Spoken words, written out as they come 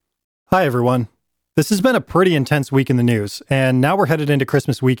Hi, everyone. This has been a pretty intense week in the news, and now we're headed into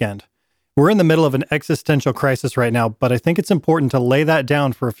Christmas weekend. We're in the middle of an existential crisis right now, but I think it's important to lay that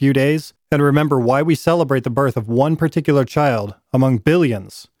down for a few days and remember why we celebrate the birth of one particular child among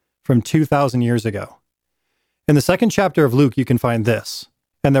billions from 2,000 years ago. In the second chapter of Luke, you can find this.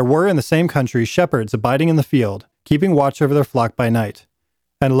 And there were in the same country shepherds abiding in the field, keeping watch over their flock by night.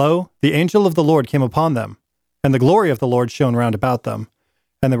 And lo, the angel of the Lord came upon them, and the glory of the Lord shone round about them,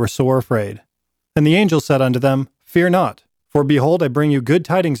 and they were sore afraid. And the angel said unto them, Fear not, for behold, I bring you good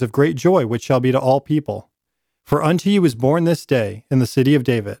tidings of great joy, which shall be to all people. For unto you is born this day in the city of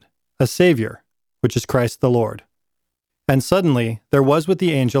David a Savior, which is Christ the Lord. And suddenly there was with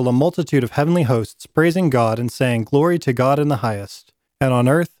the angel a multitude of heavenly hosts, praising God and saying, Glory to God in the highest, and on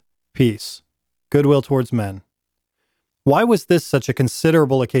earth peace, goodwill towards men. Why was this such a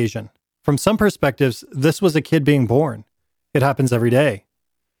considerable occasion? From some perspectives, this was a kid being born. It happens every day.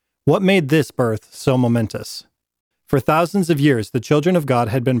 What made this birth so momentous? For thousands of years, the children of God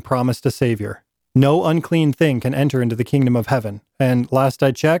had been promised a Savior. No unclean thing can enter into the kingdom of heaven, and last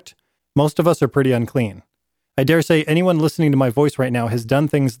I checked, most of us are pretty unclean. I dare say anyone listening to my voice right now has done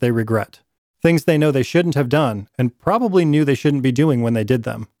things they regret, things they know they shouldn't have done, and probably knew they shouldn't be doing when they did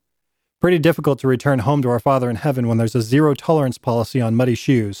them. Pretty difficult to return home to our Father in heaven when there's a zero-tolerance policy on muddy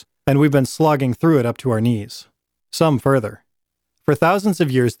shoes, and we've been slogging through it up to our knees. Some further. For thousands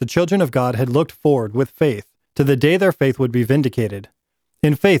of years, the children of God had looked forward with faith to the day their faith would be vindicated.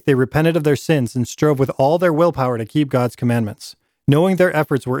 In faith, they repented of their sins and strove with all their willpower to keep God's commandments, knowing their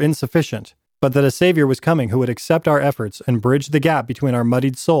efforts were insufficient, but that a Savior was coming who would accept our efforts and bridge the gap between our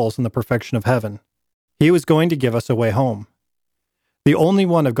muddied souls and the perfection of heaven. He was going to give us a way home. The only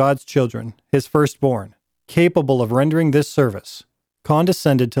one of God's children, his firstborn, capable of rendering this service,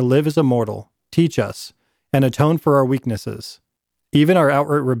 condescended to live as a mortal, teach us, and atone for our weaknesses, even our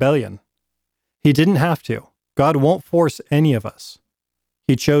outright rebellion. He didn't have to. God won't force any of us.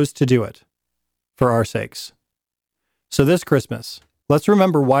 He chose to do it, for our sakes. So this Christmas, let's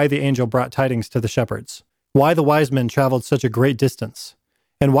remember why the angel brought tidings to the shepherds, why the wise men traveled such a great distance,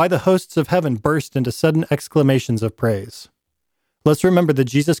 and why the hosts of heaven burst into sudden exclamations of praise. Let's remember that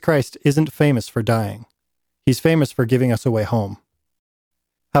Jesus Christ isn't famous for dying. He's famous for giving us a way home.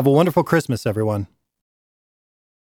 Have a wonderful Christmas, everyone.